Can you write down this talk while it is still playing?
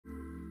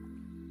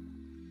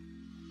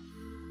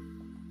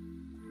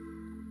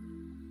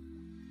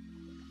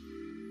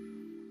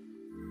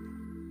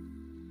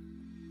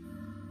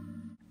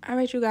All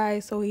right, you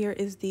guys, so here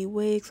is the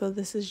wig. So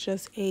this is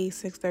just a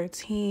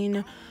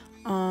 613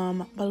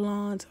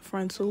 blonde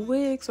frontal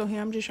wig. So here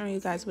I'm just showing you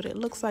guys what it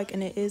looks like,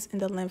 and it is in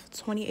the length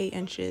 28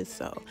 inches.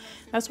 So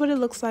that's what it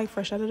looks like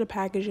fresh out of the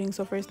packaging.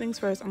 So first things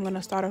first, I'm going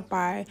to start off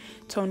by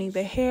toning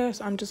the hair.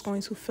 So I'm just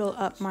going to fill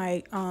up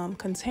my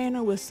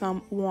container with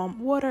some warm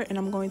water, and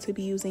I'm going to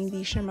be using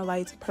the Shimmer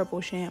Lights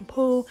purple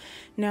shampoo.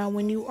 Now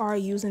when you are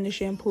using the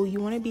shampoo, you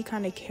want to be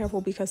kind of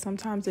careful because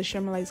sometimes the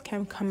Shimmer Lights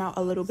can come out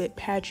a little bit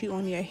patchy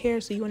on your hair.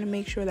 So you want to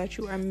make sure that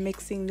you are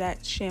mixing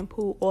that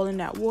shampoo all in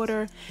that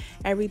water.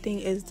 Everything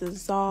is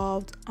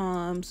dissolved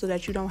so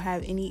that you don't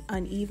have any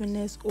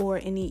unevenness or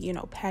any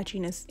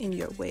patchiness in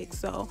your wig.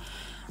 So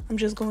I'm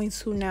just going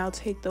to now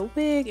take the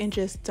wig and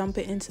just dump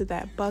it into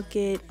that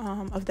bucket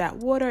of that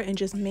water, and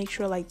just make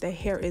sure like the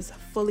hair is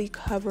fully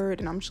covered.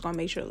 And I'm just gonna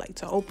make sure like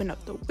to open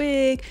up the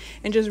wig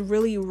and just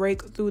really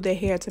rake through the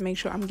hair to make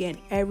sure I'm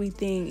getting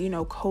everything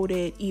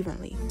coated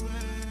evenly.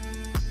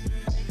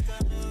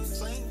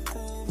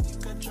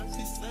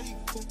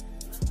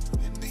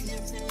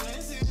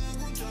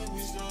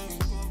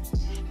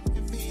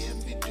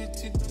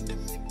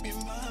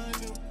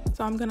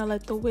 So I'm gonna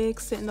let the wig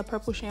sit in the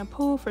purple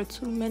shampoo for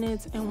 2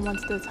 minutes, and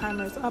once the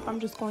timer is up, I'm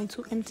just going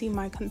to empty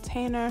my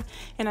container.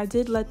 And I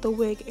did let the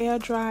wig air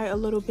dry a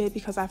little bit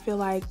because I feel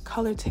like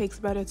color takes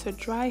better to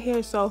dry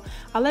hair. So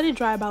I let it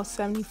dry about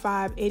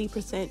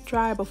 75–80%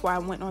 dry before I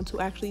went on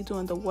to actually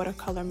doing the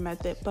watercolor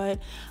method. But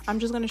I'm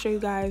just gonna show you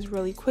guys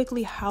really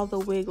quickly how the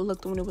wig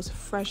looked when it was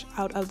fresh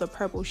out of the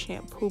purple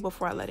shampoo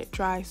before I let it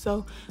dry.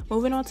 So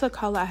moving on to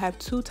color, I have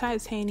 2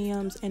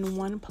 titaniums and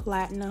 1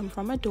 platinum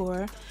from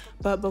Adore.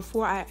 But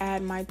before I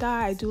add my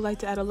dye, I do like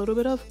to add a little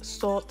bit of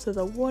salt to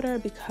the water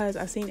because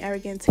I've seen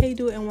Arrogant Tay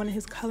do it in one of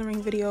his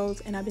coloring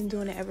videos, and I've been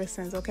doing it ever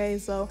since. Okay,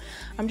 so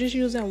I'm just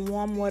using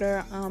warm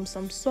water,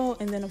 some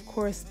salt, and then of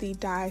course the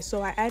dye.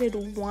 So I added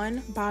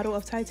 1 bottle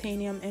of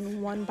titanium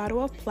and 1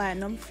 bottle of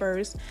platinum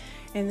first,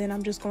 and then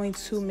I'm just going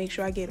to make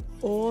sure I get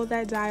all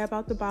that dye up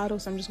out the bottle.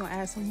 So I'm just going to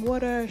add some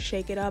water,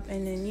 shake it up,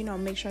 and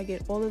then make sure I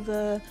get all of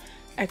the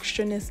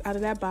extraness out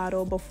of that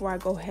bottle before I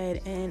go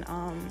ahead and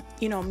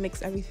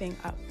mix everything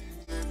up.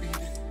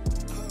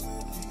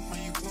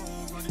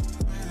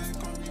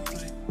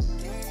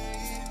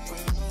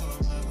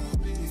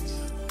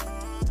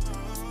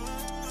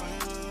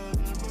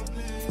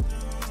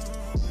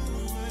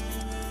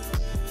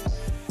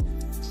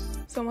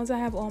 So once I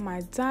have all my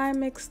dye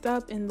mixed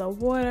up in the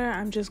water,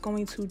 I'm just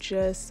going to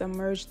just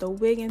submerge the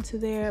wig into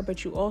there.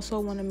 But you also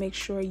want to make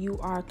sure you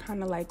are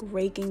kind of like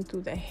raking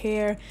through the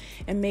hair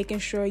and making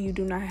sure you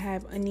do not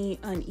have any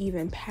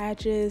uneven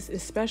patches,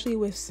 especially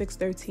with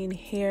 613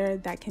 hair.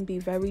 That can be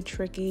very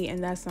tricky,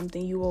 and that's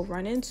something you will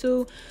run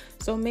into.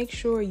 So make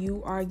sure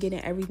you are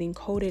getting everything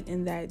coated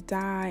in that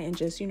dye and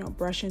just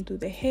brushing through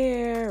the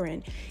hair.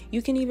 And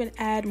you can even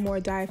add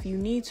more dye if you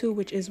need to,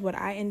 which is what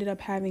I ended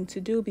up having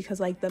to do because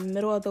like the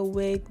middle of the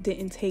wig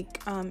didn't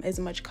take as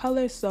much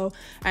color. So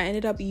I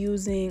ended up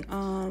using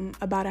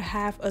about a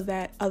half of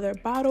that other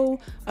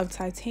bottle of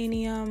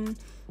titanium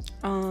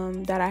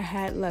that I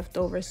had left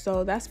over.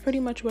 So that's pretty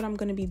much what I'm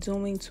going to be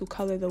doing to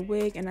color the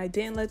wig. And I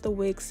didn't let the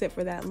wig sit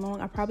for that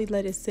long. I probably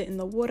let it sit in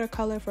the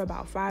watercolor for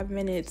about 5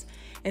 minutes,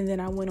 and then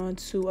I went on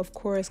to, of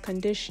course,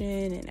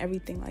 condition and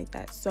everything like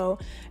that. So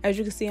as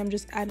you can see, I'm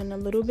just adding a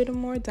little bit of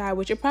more dye,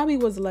 which it probably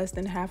was less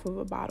than half of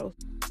a bottle.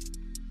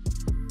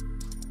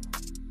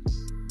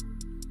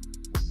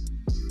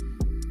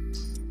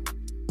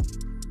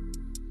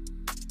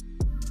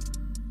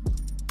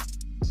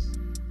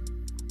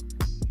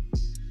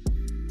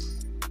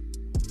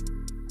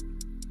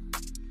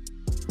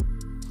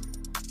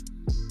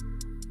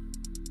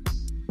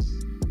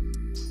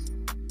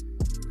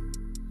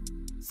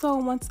 So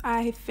once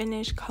I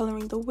finish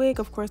coloring the wig,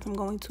 of course, I'm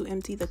going to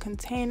empty the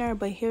container,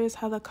 but here's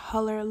how the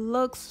color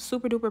looks.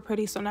 Super duper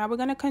pretty. So now we're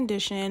going to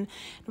condition.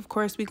 Of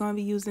course, we're going to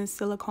be using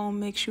silicone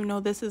mix.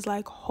 This is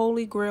like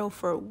holy grail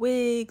for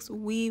wigs,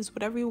 weaves,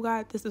 whatever you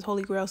got. This is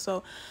holy grail.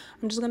 So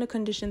I'm just going to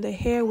condition the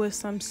hair with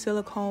some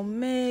silicone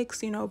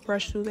mix,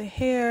 brush through the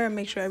hair,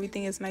 make sure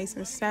everything is nice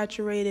and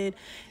saturated.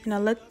 And I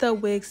let the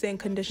wig sit in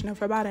conditioner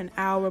for about an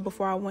hour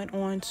before I went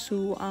on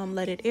to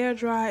let it air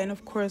dry and,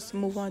 of course,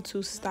 move on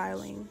to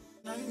styling.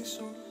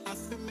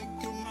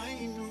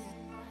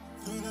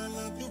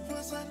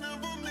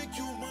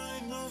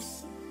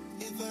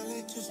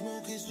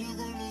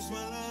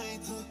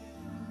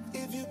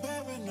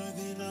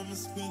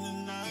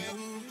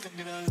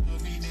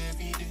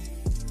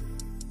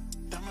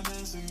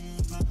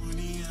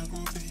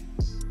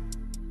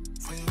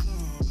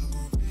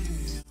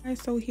 Alright,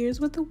 so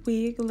here's what the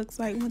wig looks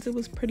like once it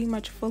was pretty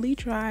much fully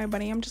dry. But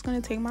I am just going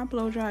to take my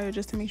blow dryer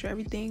just to make sure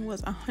everything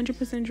was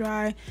 100%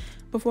 dry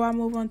before I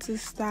move on to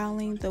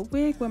styling the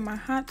wig with my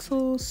hot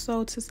tools.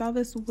 So to style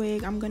this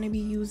wig, I'm going to be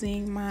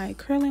using my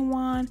curling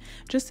wand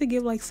just to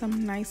give like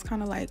some nice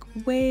kind of like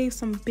waves,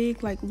 some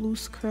big like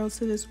loose curls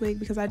to this wig,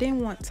 because I didn't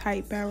want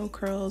tight barrel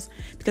curls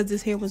because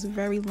this hair was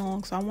very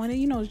long. So I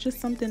wanted, just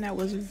something that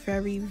was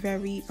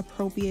very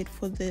appropriate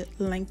for the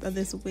length of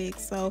this wig.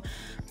 So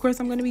of course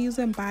I'm going to be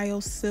using Bio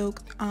Silk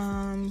silk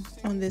on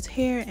this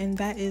hair, and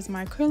that is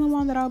my curling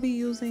wand that I'll be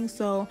using.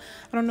 So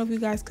I don't know if you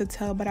guys could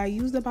tell, but I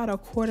used about a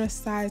quarter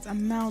size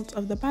amount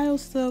of the bio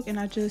silk, and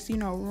I just, you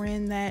know,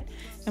 ran that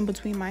in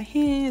between my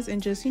hands and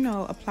just, you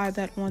know, applied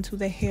that onto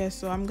the hair.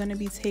 So I'm going to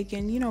be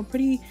taking, you know,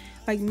 pretty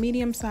like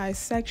medium-sized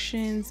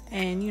sections,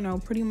 and you know,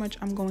 pretty much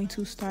I'm going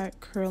to start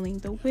curling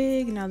the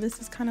wig. Now this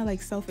is kind of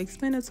like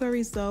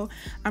self-explanatory, so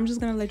I'm just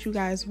gonna let you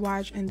guys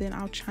watch and then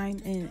I'll chime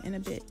in a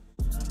bit.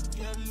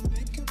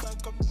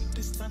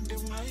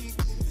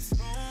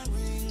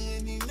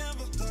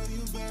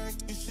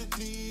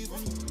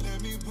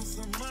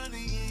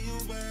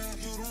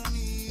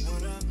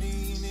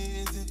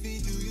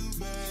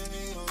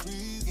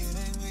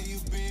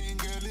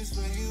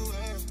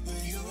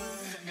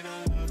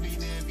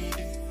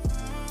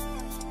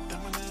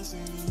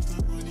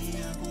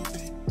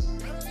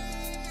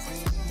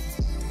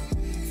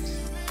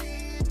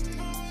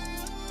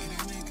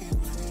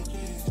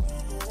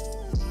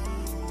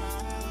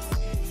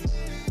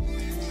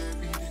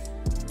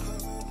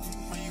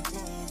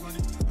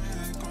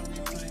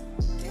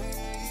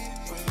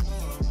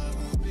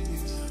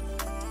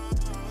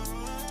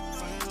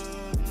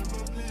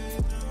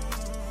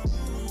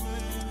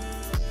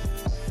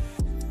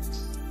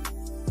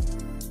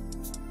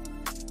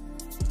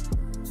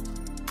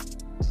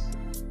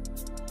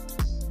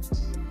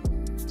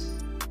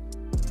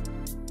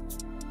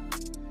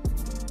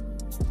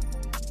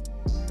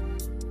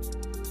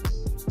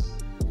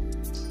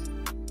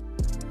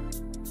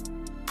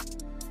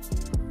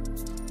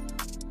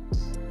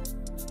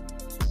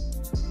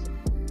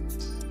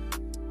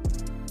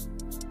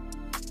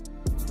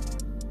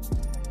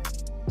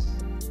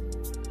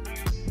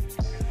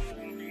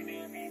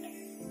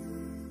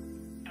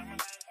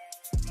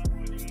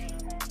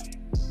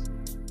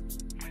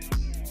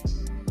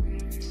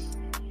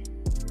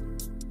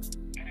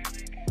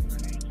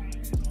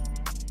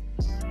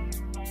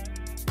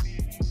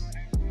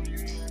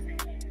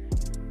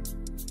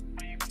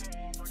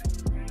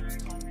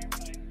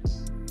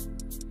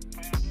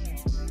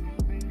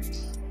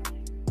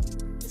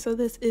 So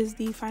this is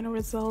the final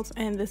results,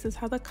 and this is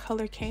how the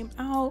color came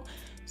out.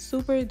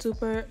 Super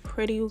duper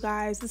pretty, you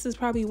guys. This is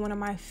probably one of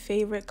my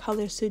favorite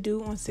colors to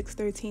do on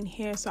 613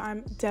 hair, so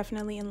I'm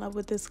definitely in love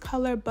with this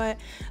color. But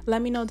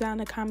let me know down in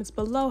the comments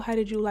below, how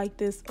did you like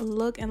this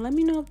look, and let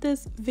me know if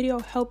this video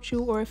helped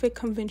you or if it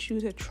convinced you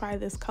to try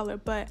this color.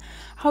 But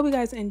I hope you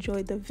guys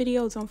enjoyed the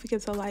video. Don't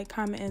forget to like,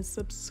 comment, and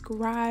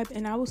subscribe,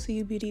 and I will see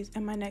you beauties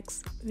in my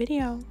next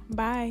video.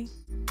 Bye.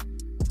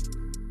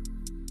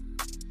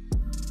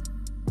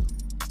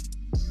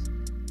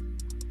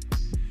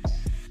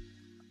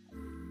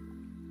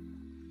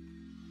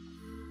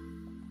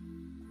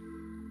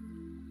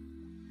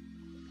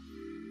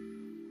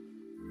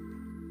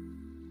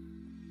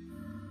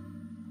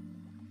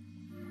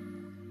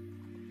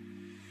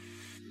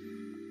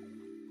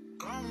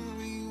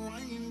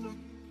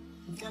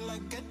 Girl, I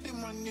get the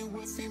money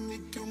if you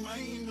make you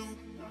mine.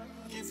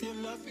 If you're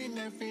loving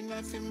every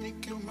night, you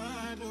make you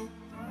mad.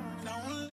 Now